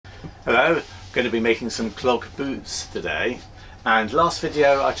Hello, I'm going to be making some clog boots today, and last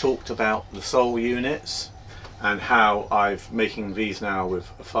video I talked about the sole units and how I'm making these now with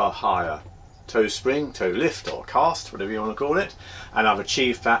a far higher toe spring, toe lift or cast, whatever you want to call it, and I've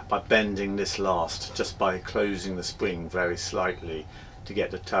achieved that by bending this last, just by closing the spring very slightly to get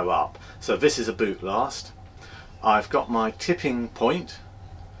the toe up. So this is a boot last. I've got my tipping point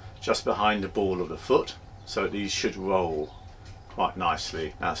just behind the ball of the foot, so these should roll quite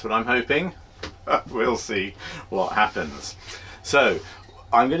nicely. That's what I'm hoping. We'll see what happens. So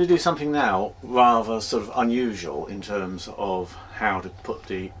I'm going to do something now rather sort of unusual in terms of how to put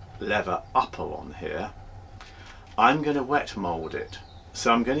the leather upper on here. I'm going to wet mould it,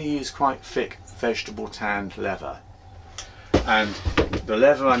 so I'm going to use quite thick vegetable tanned leather, and the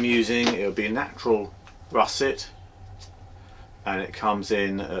leather I'm using, it'll be natural russet, and it comes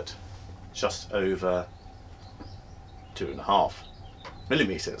in at just over 2.5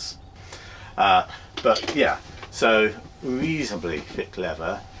 millimeters. But yeah, so reasonably thick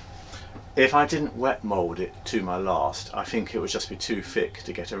leather. If I didn't wet mould it to my last, I think it would just be too thick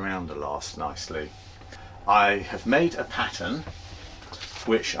to get around the last nicely. I have made a pattern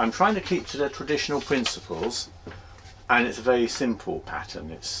which I'm trying to keep to the traditional principles, and it's a very simple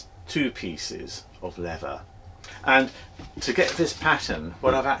pattern. It's 2 pieces of leather. And to get this pattern,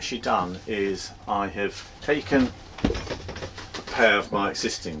 what I've actually done is I have taken a pair of my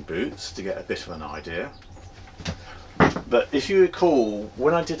existing boots to get a bit of an idea. But if you recall,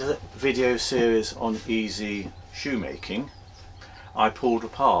 when I did a video series on easy shoemaking, I pulled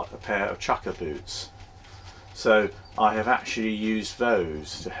apart a pair of chucker boots. So I have actually used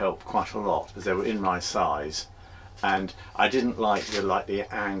those to help quite a lot, as they were in my size. And I didn't like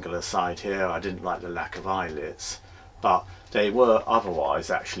the angular side here, I didn't like the lack of eyelets, but they were otherwise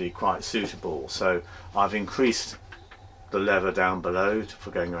actually quite suitable. So I've increased the leather down below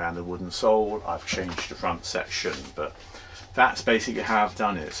for going around the wooden sole. I've changed the front section, but that's basically how I've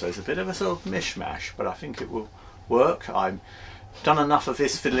done it. So it's a bit of a sort of mishmash, but I think it will work. I've done enough of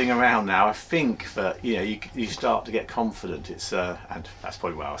this fiddling around now. I think that, you know, you start to get confident. It's and that's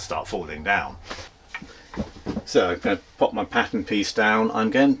probably where I'll start falling down. So I'm going to pop my pattern piece down.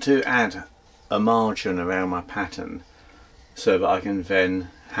 I'm going to add a margin around my pattern so that I can then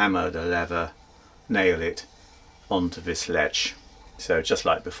hammer the leather, nail it onto this ledge. So just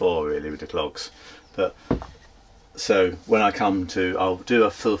like before really with the clogs. But so when I come to, I'll do a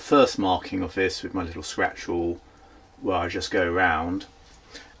first marking of this with my little scratch awl where I just go round,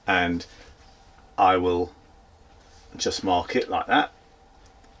 and I will just mark it like that.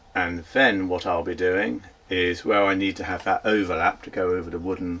 And then what I'll be doing is, where I need to have that overlap to go over the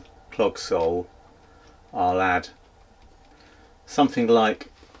wooden clog sole, I'll add something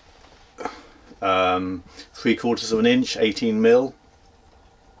like 3/4 of an inch, 18 mil.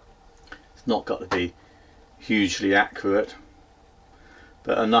 It's not got to be hugely accurate,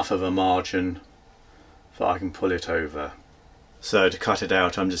 but enough of a margin that I can pull it over. So to cut it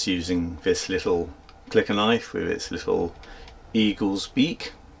out, I'm just using this little clicker knife with its little eagle's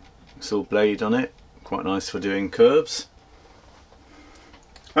beak. It's all blade on it, quite nice for doing curves.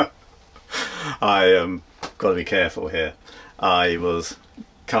 I got to be careful here. I was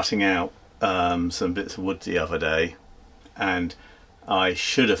cutting out some bits of wood the other day, and I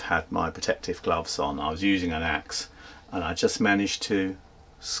should have had my protective gloves on. I was using an axe, and I just managed to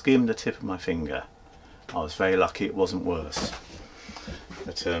skim the tip of my finger. I was very lucky it wasn't worse.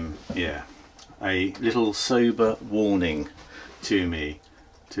 But yeah, a little sober warning to me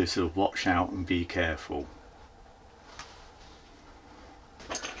to sort of watch out and be careful.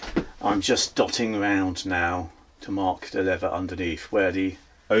 I'm just dotting around now to mark the leather underneath where the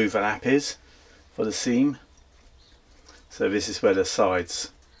overlap is for the seam. So this is where the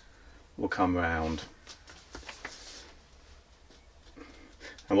sides will come round.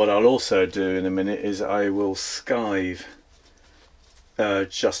 And what I'll also do in a minute is I will skive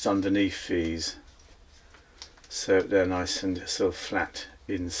just underneath these, so they're nice and sort of flat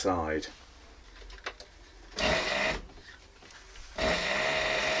inside.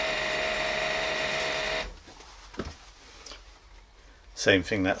 Same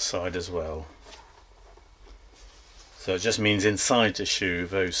thing that side as well. So it just means inside the shoe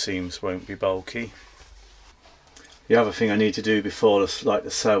those seams won't be bulky. The other thing I need to do before the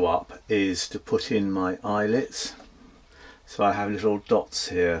sew up is to put in my eyelets. So I have little dots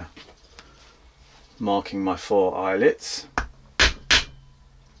here marking my 4 eyelets.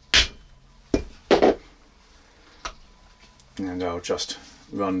 And I'll just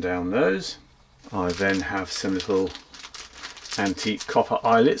run down those. I then have some little antique copper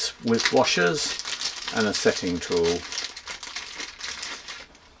eyelets with washers and a setting tool.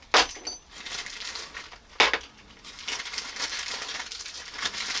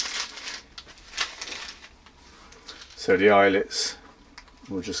 So the eyelets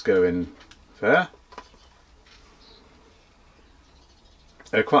will just go in there.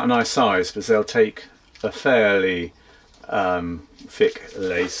 They're quite a nice size because they'll take a fairly thick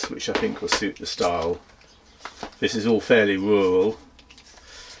lace, which I think will suit the style. This is all fairly rural.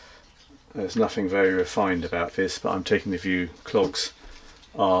 There's nothing very refined about this, but I'm taking the view clogs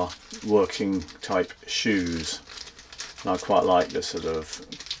are working type shoes. And I quite like the sort of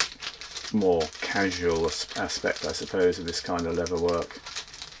more casual aspect, I suppose, of this kind of leather work.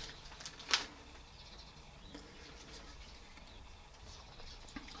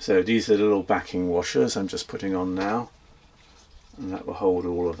 So these are the little backing washers I'm just putting on now, and that will hold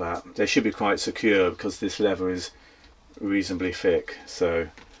all of that. They should be quite secure because this leather is reasonably thick, so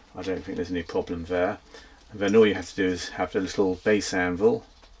I don't think there's any problem there. And then all you have to do is have the little base anvil,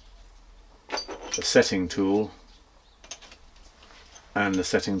 the setting tool, and the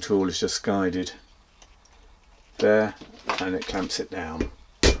setting tool is just guided there and it clamps it down.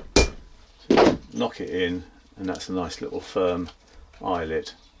 So knock it in, and that's a nice little firm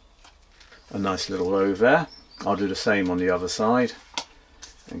eyelet. A nice little row there. I'll do the same on the other side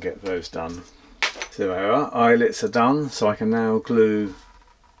and get those done. So there are, eyelets are done, so I can now glue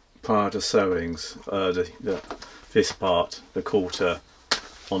prior to sewings this part, the quarter,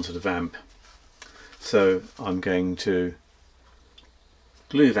 onto the vamp. So I'm going to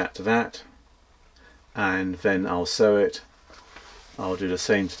glue that to that, and then I'll sew it. I'll do the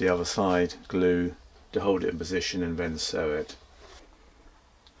same to the other side, glue to hold it in position and then sew it.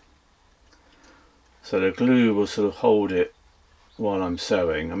 So the glue will sort of hold it while I'm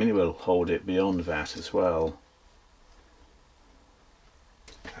sewing. I mean, it will hold it beyond that as well.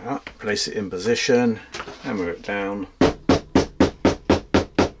 Place it in position, hammer it down.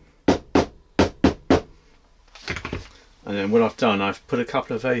 And then what I've done, I've put a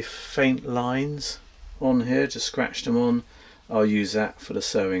couple of very faint lines on here, just scratched them on. I'll use that for the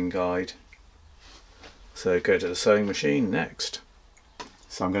sewing guide. So go to the sewing machine next.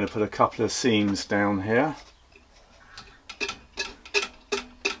 So I'm going to put a couple of seams down here.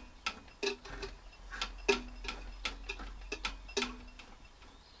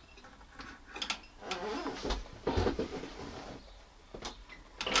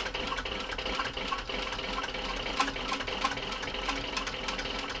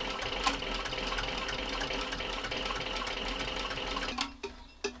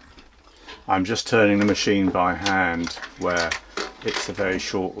 I'm just turning the machine by hand where it's a very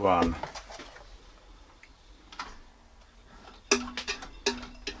short run.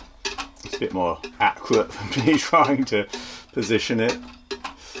 It's a bit more accurate for me trying to position it.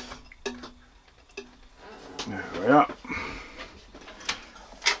 There we are.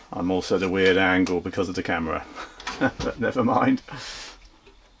 I'm also at a weird angle because of the camera, but never mind.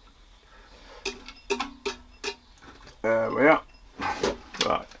 There we are.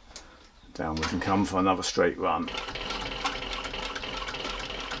 Right. Down we can come for another straight run.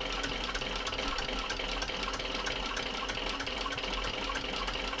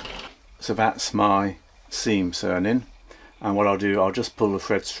 So that's my seam sewn in, and what I'll do, I'll just pull the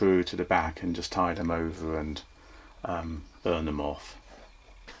threads through to the back and just tie them over and burn them off.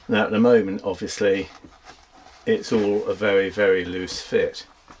 Now at the moment obviously it's all a very, very loose fit.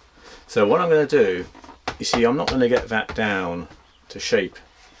 So what I'm going to do, you see, I'm not going to get that down to shape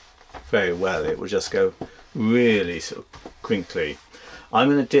very well. It will just go really sort of crinkly. I'm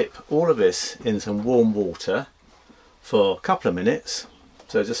going to dip all of this in some warm water for a couple of minutes.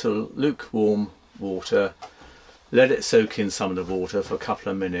 So just sort of lukewarm water, let it soak in some of the water for a couple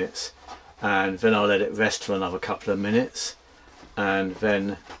of minutes, and then I'll let it rest for another couple of minutes, and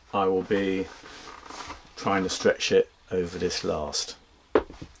then I will be trying to stretch it over this last.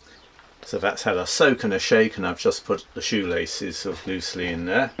 So that's had a soak and a shake, and I've just put the shoelaces sort of loosely in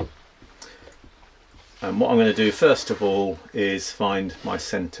there. And what I'm going to do first of all is find my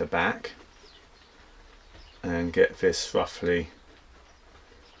centre back and get this roughly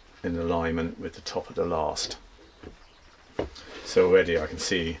in alignment with the top of the last. So already I can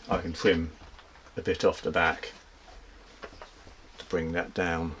see I can trim a bit off the back to bring that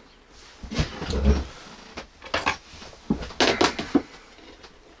down.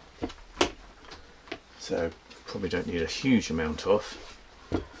 So probably don't need a huge amount off,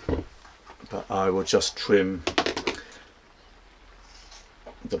 but I will just trim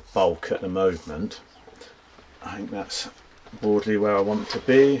the bulk at the moment. I think that's broadly where I want to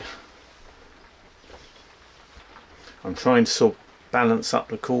be. I'm trying to sort of balance up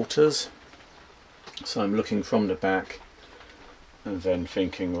the quarters, so I'm looking from the back and then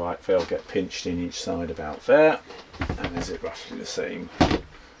thinking, right, they'll get pinched in each side about there, and is it roughly the same?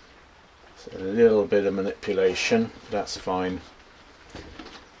 So a little bit of manipulation, that's fine.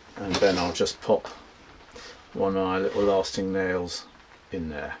 And then I'll just pop one of my little lasting nails in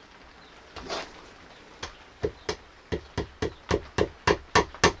there.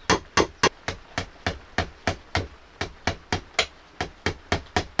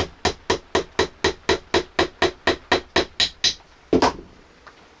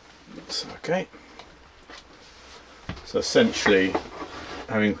 Okay, so essentially,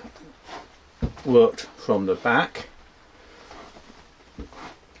 having worked from the back,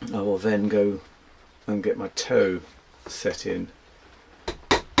 I will then go and get my toe set in.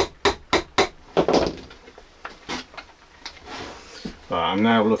 I'm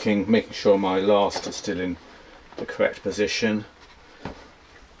now making sure my last is still in the correct position,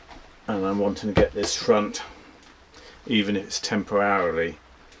 and I'm wanting to get this front, even if it's temporarily,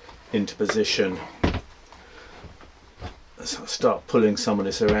 into position. So I'll start pulling some of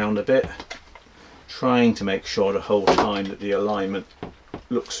this around a bit, trying to make sure the whole time that the alignment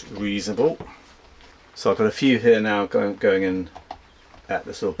looks reasonable. So I've got a few here now going in at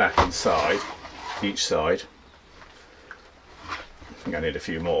the sort of back and side, each side. I think I need a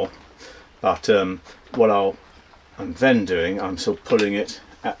few more, but what I'm then doing, I'm sort of pulling it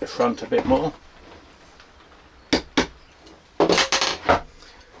at the front a bit more,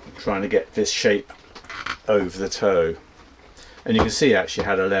 trying to get this shape over the toe. And you can see actually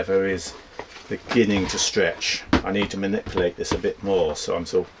how the leather is beginning to stretch. I need to manipulate this a bit more, so I'm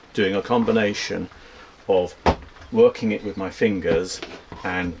sort of doing a combination of working it with my fingers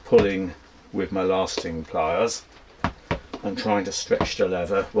and pulling with my lasting pliers and trying to stretch the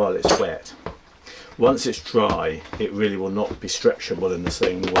leather while it's wet. Once it's dry, it really will not be stretchable in the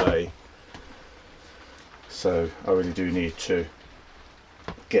same way. So I really do need to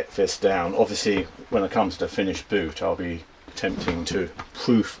get this down. Obviously when it comes to finished boot, I'll be attempting to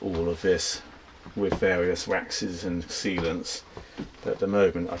proof all of this with various waxes and sealants, but at the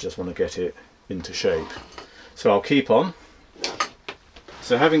moment I just want to get it into shape. So I'll keep on.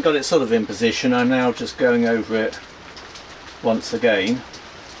 So having got it sort of in position, I'm now just going over it once again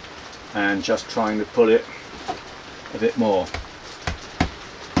and just trying to pull it a bit more.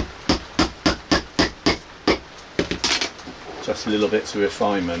 Just little bits of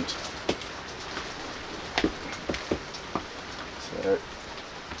refinement. So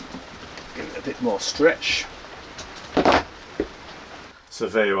give it a bit more stretch. So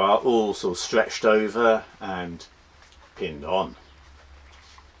there you are, all sort of stretched over and pinned on.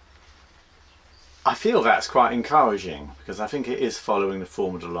 I feel that's quite encouraging because I think it is following the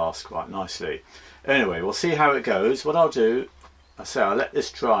form of the last quite nicely. Anyway, we'll see how it goes. What I'll do, I'll let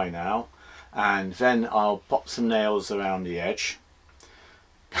this dry now, and then I'll pop some nails around the edge,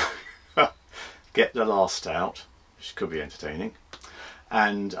 get the last out, which could be entertaining,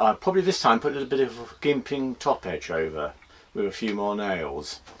 and I'll probably this time put a little bit of gimping top edge over with a few more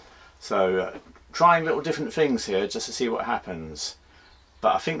nails. So trying little different things here just to see what happens.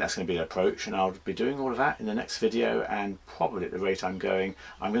 But I think that's going to be the approach, and I'll be doing all of that in the next video, and probably at the rate I'm going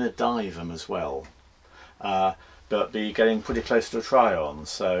to dye them as well. But be getting pretty close to a try-on,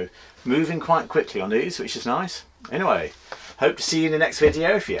 so moving quite quickly on these, which is nice. Anyway, hope to see you in the next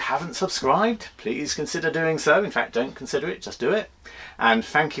video. If you haven't subscribed, please consider doing so. In fact, don't consider it, just do it. And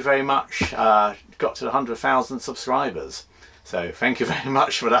thank you very much. Got to the 100,000 subscribers. So thank you very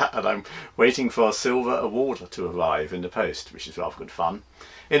much for that, and I'm waiting for a silver award to arrive in the post, which is rather good fun.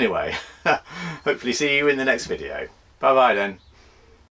 Anyway, hopefully see you in the next video. Bye bye then.